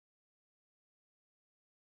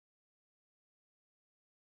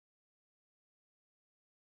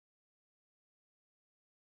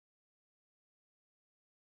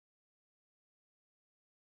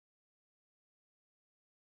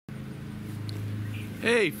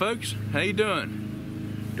Hey folks, how you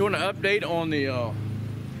doing? Doing an update on the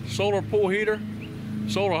solar pool heater,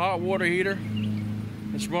 solar hot water heater.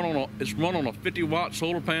 It's run on a 50-watt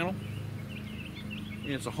solar panel.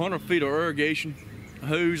 And it's 100 feet of irrigation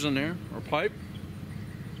hose in there, or pipe,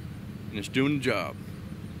 and it's doing the job.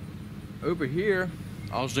 Over here,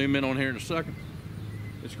 I'll zoom in on here in a second.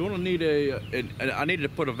 It's going to need I needed to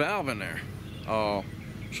put a valve in there, so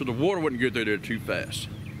the water wouldn't get through there too fast.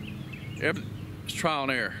 It's trial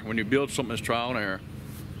and error. When you build something, it's trial and error.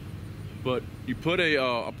 But you put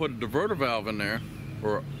I put a diverter valve in there,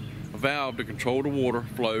 or a valve to control the water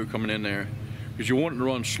flow coming in there, because you want it to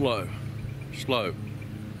run slow.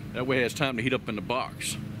 That way it has time to heat up in the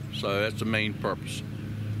box. So that's the main purpose.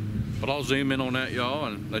 But I'll zoom in on that, y'all,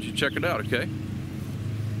 and let you check it out, okay?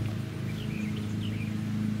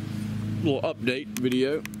 Little update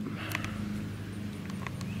video.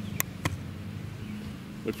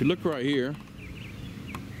 If you look right here,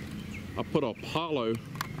 I put a Apollo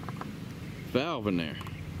valve in there.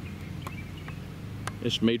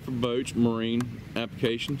 It's made for boats, marine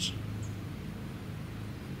applications.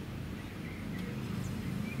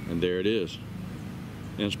 And there it is.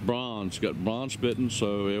 And it's bronze, got bronze spitting,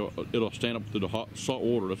 so it'll stand up to the hot salt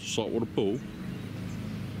water. That's a saltwater pool.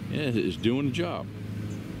 Yeah, it's doing the job.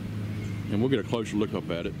 And we'll get a closer look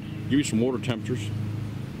up at it. Give you some water temperatures.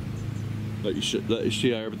 Let you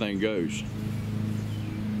see how everything goes.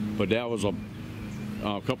 But that was a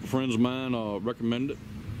couple of friends of mine recommended it.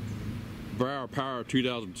 Viar Power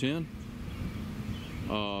 2010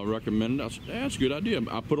 recommended it. I said, that's a good idea.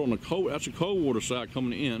 I put it on the cold. That's a cold water side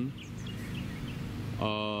coming in.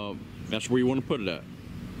 That's where you want to put it at.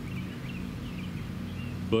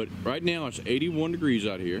 But right now it's 81 degrees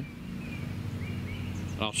out here.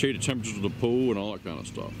 I'll show you the temperatures of the pool and all that kind of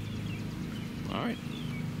stuff. All right.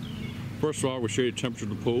 First of all, we'll show you the temperature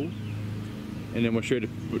of the pool, and then we'll show you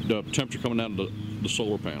the temperature coming out of the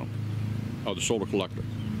solar panel, or the solar collector.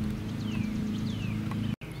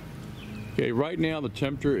 Okay, right now the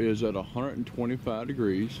temperature is at 125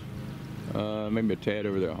 degrees, maybe a tad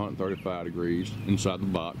over there, 135 degrees inside the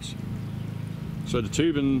box. So the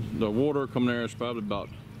tubing, the water coming there is probably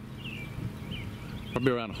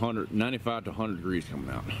around 95 to 100 degrees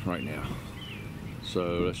coming out right now.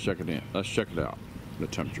 So let's check it in. Let's check it out, the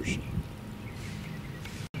temperatures.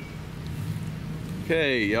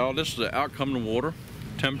 Okay, y'all, this is the outcome of the water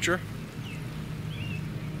temperature.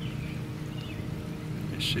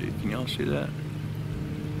 Let's see, can y'all see that?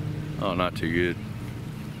 Oh, not too good.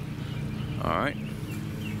 All right,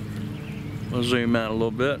 we'll zoom out a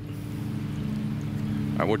little bit.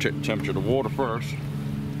 All right, we'll check the temperature of the water first.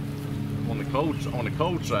 On the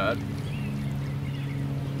cold side,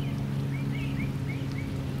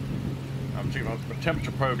 I'm checking out the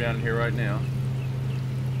temperature probe down here right now.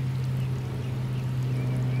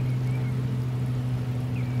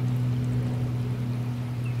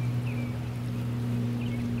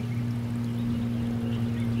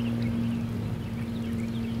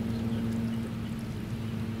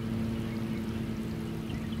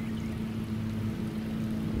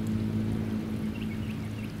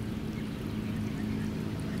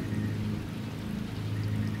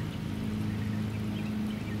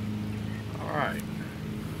 Alright,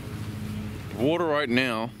 water right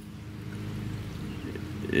now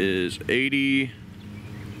is 84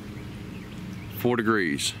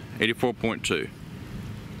 degrees, 84.2.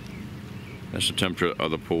 That's the temperature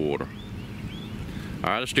of the pool water.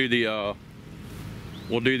 Alright, let's do the,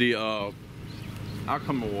 we'll do the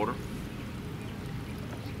outcome of water.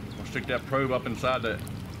 We'll stick that probe up inside the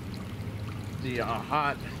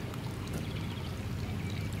hot.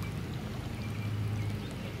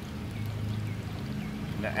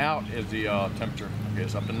 The out is the temperature. Okay,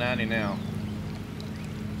 it's up to 90 now.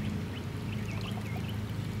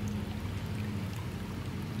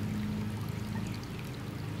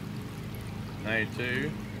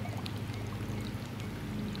 $92.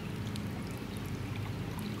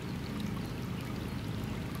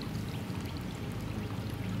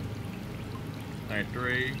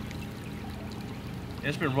 $93.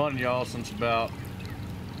 It's been running, y'all, since about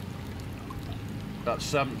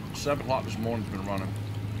 7 o'clock this morning. It's been running.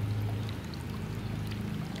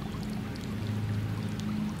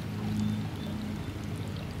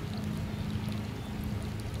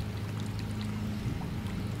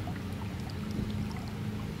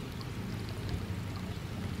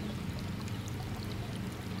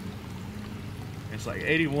 It's like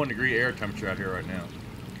 81 degree air temperature out here right now.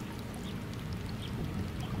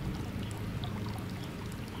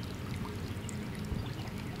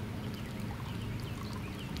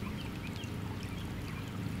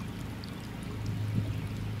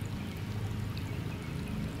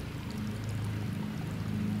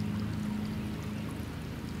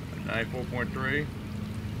 94.3.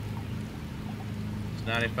 It's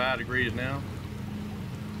 95 degrees now.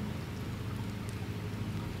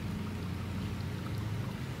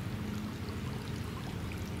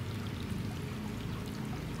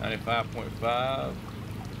 $95.5.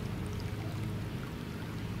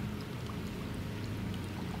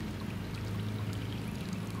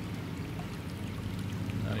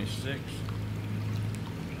 96.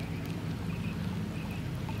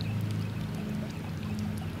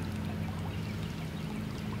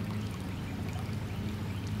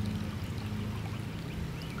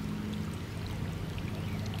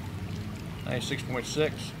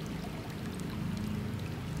 96.6.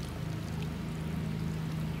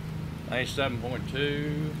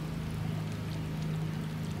 97.2.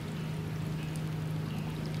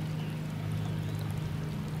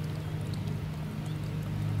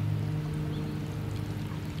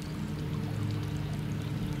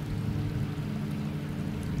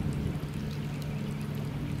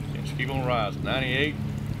 'Let's keep on rising. 98.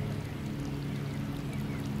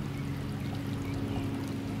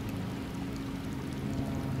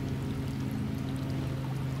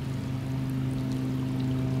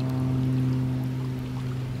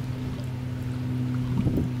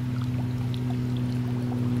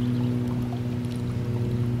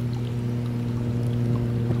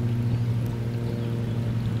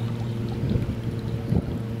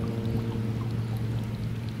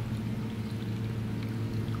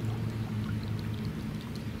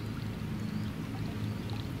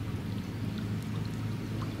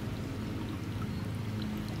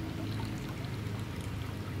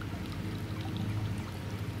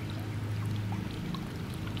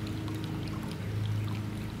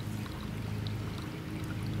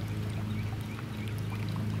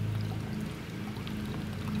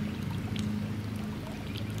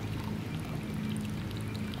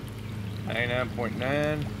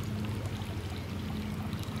 99.9.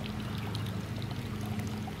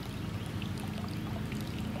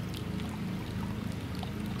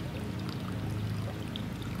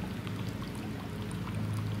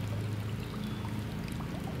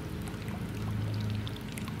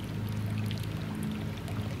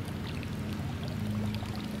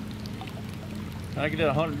 I get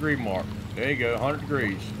that 100-degree mark. There you go, 100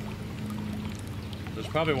 degrees. It's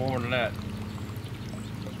probably warmer than that.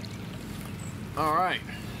 All right,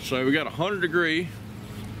 so we got 100-degree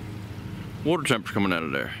water temperature coming out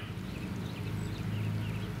of there.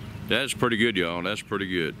 That's pretty good, y'all. That's pretty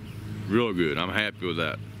good. Real good. I'm happy with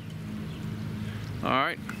that. All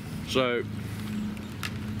right, so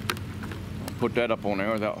I'll put that up on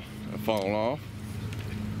there without it falling off.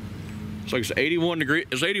 So it's 81 degrees.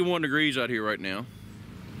 It's 81 degrees out here right now.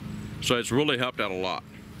 So it's really helped out a lot.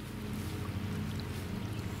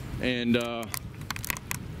 And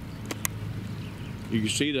you can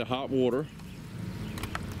see the hot water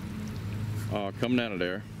coming out of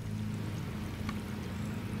there.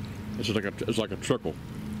 It's like a trickle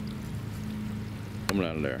coming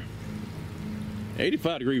out of there.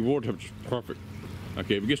 85-degree water temperature is perfect.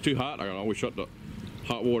 Okay, if it gets too hot, I can always shut the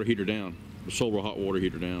hot water heater down, the solar hot water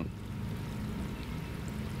heater down.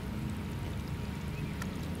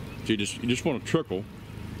 So you just want to trickle.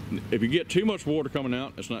 If you get too much water coming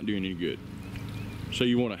out, it's not doing any good. So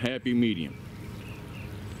you want a happy medium.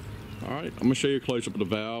 All right, I'm gonna show you a close up of the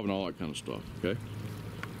valve and all that kind of stuff, okay?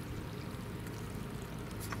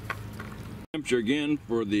 Temperature again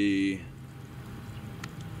for the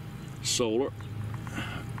solar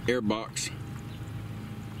air box,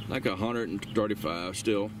 like 135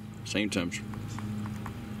 still, same temperature.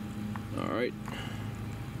 All right.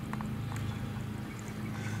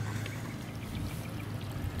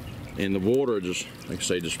 And the water just, like I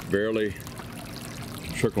say, just barely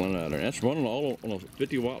trickling out of there. That's running all on a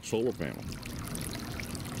 50-watt solar panel.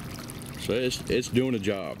 So it's doing a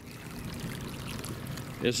job.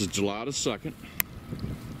 This is July the 2nd.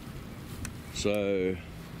 So,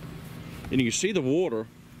 and you can see the water.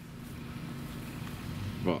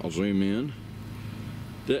 Well, I'll zoom in.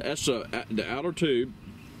 That's the outer tube.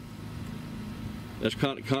 That's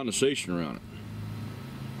condensation around it.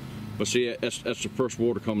 But see, that's the first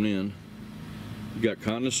water coming in. You got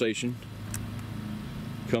condensation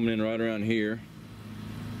coming in right around here,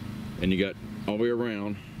 and you got all the way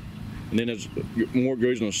around. And then as more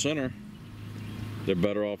goes in the center, the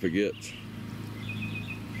better off it gets.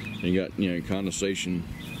 And you got, you know, condensation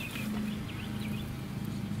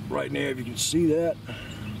right now, if you can see that.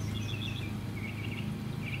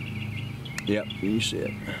 Yep, you see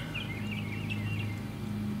it.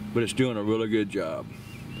 But it's doing a really good job.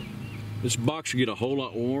 This box will get a whole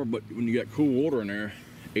lot warmer, but when you got cool water in there,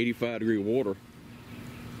 85-degree water,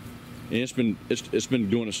 And it's been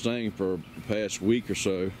doing its thing for the past week or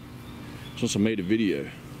so since I made a video.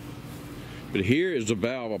 But here is the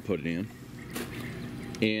valve I put it in,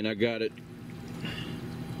 and I got it.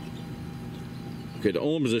 Okay, the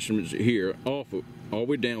on position is here, off, all the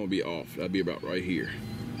way down would be off. That'd be about right here.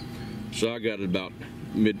 So I got it about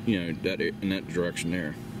mid, you know, that in that direction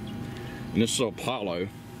there. And this is Apollo.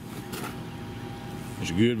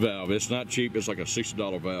 It's a good valve. It's not cheap. It's like a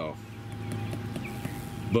 $60 valve,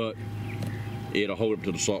 but it'll hold up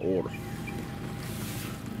to the salt water.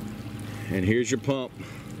 And here's your pump.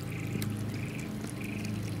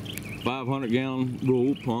 500-gallon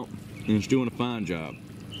rule pump, and it's doing a fine job.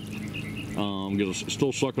 Because it's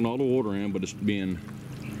still sucking all the water in, but it's being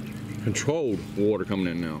controlled water coming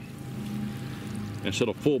in now. Instead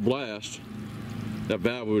of full blast, that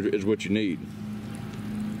valve is what you need.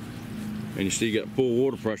 And you see you got full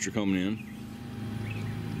water pressure coming in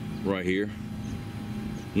right here.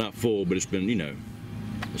 Not full, but it's been, you know,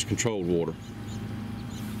 it's controlled water.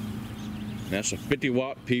 That's a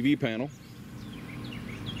 50-watt PV panel.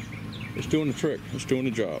 It's doing the trick. It's doing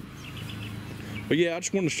the job. But yeah, I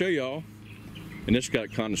just wanted to show y'all. And it's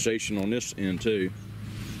got condensation on this end too.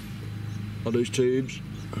 All those tubes.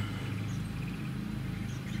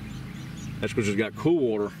 That's because it's got cool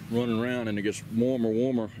water running around, and it gets warmer and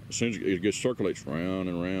warmer as soon as it circulates round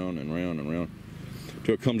and round and round and round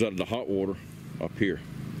until it comes out of the hot water up here.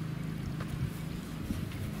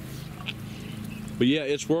 But yeah,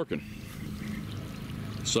 it's working.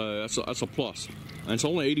 So that's a plus. And it's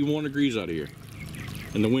only 81 degrees out here,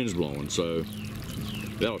 and the wind's blowing, so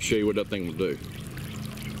that'll show you what that thing will do.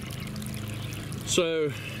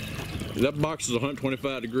 So that box is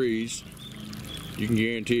 125 degrees. You can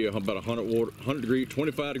guarantee about 100 degree,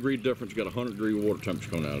 25 degree difference. You got 100 degree water temperature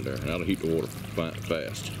coming out of there, and that'll heat the water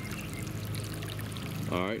fast.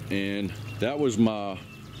 All right, and that was my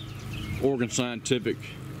Oregon Scientific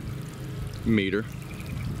meter,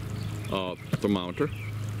 thermometer.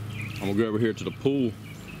 I'm gonna go over here to the pool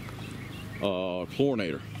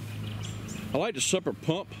chlorinator. I like the separate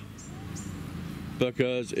pump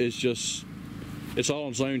because it's all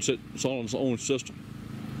on its own system,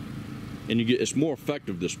 and it's more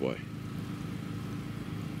effective this way.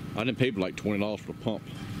 I didn't pay like $20 for the pump,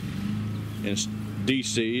 and it's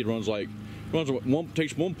DC. It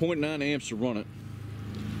takes 1.9 amps to run it,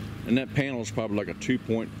 and that panel is probably like a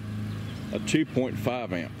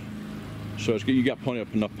 2.5 amp. So you got plenty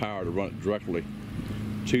of enough power to run it directly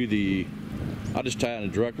to the. I just tie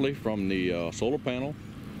it directly from the solar panel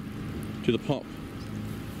to the pump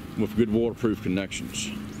with good waterproof connections.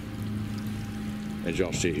 As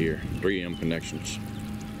y'all see here, 3M connections.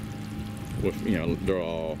 With, you know, they're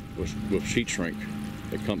all with sheet shrink.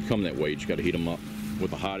 They come that way. You just got to heat them up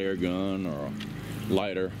with a hot air gun or a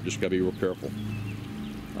lighter. Just got to be real careful.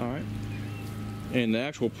 All right. And the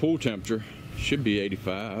actual pool temperature should be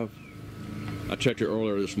 85. I checked it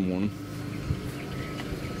earlier this morning.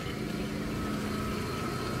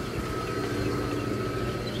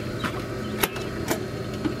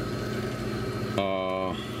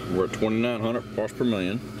 We're at 2,900 parts per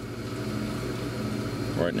million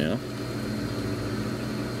right now.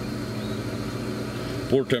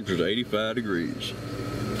 Water temperature is 85 degrees.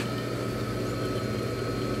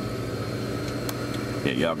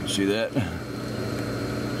 Yeah, y'all can see that.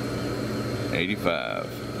 85.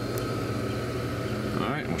 All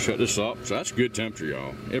right, we'll shut this up. So that's good temperature,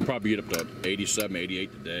 y'all. It'll probably get up to 87,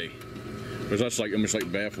 88 today. Because that's like almost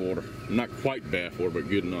like bath water. Not quite bath water, but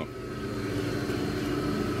good enough.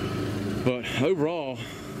 But overall,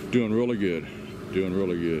 doing really good. Doing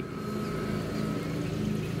really good.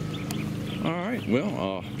 All right,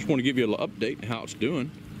 well, just want to give you a little update on how it's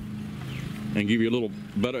doing and give you a little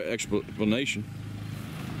better explanation.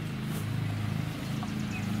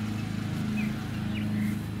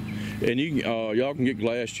 And you can, y'all can get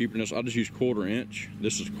glass cheaper than this. I just use 1/4 inch.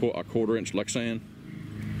 This is a 1/4 inch Lexan.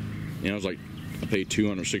 And I was like, I paid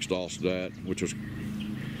 $206 for that, which was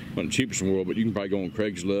one of the cheapest in the world. But you can probably go on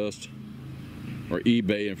Craigslist or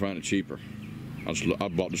eBay and find it cheaper. I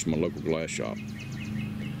bought this from my local glass shop.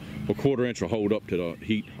 Well, 1/4 inch will hold up to the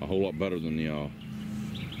heat a whole lot better than the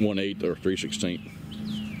 1/8 or 3/16.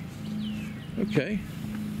 Okay.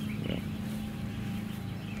 Well,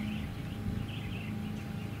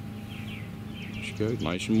 let's go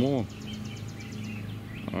nice and warm.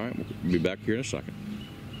 All right, we'll be back here in a second.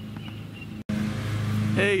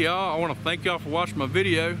 Hey y'all, I want to thank y'all for watching my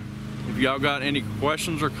video. If y'all got any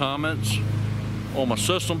questions or comments on my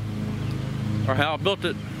system or how I built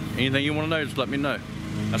it, anything you want to know, just let me know.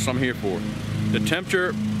 That's what I'm here for. The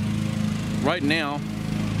temperature right now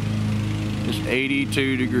is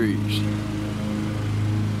 82 degrees.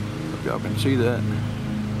 if y'all can see that.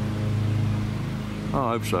 Oh,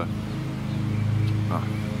 I hope so.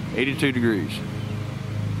 82 degrees.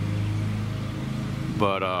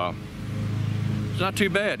 But it's not too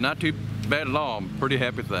bad. Not too bad at all. I'm pretty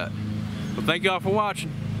happy with that. Well, thank y'all for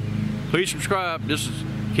watching. Please subscribe. This is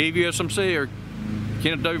KVUSMC or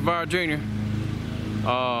Kenneth W. Viar Jr.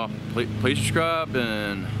 Please subscribe,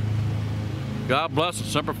 and God bless and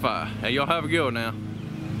Semper Fi. Hey, y'all have a good one now.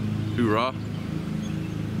 Hoorah.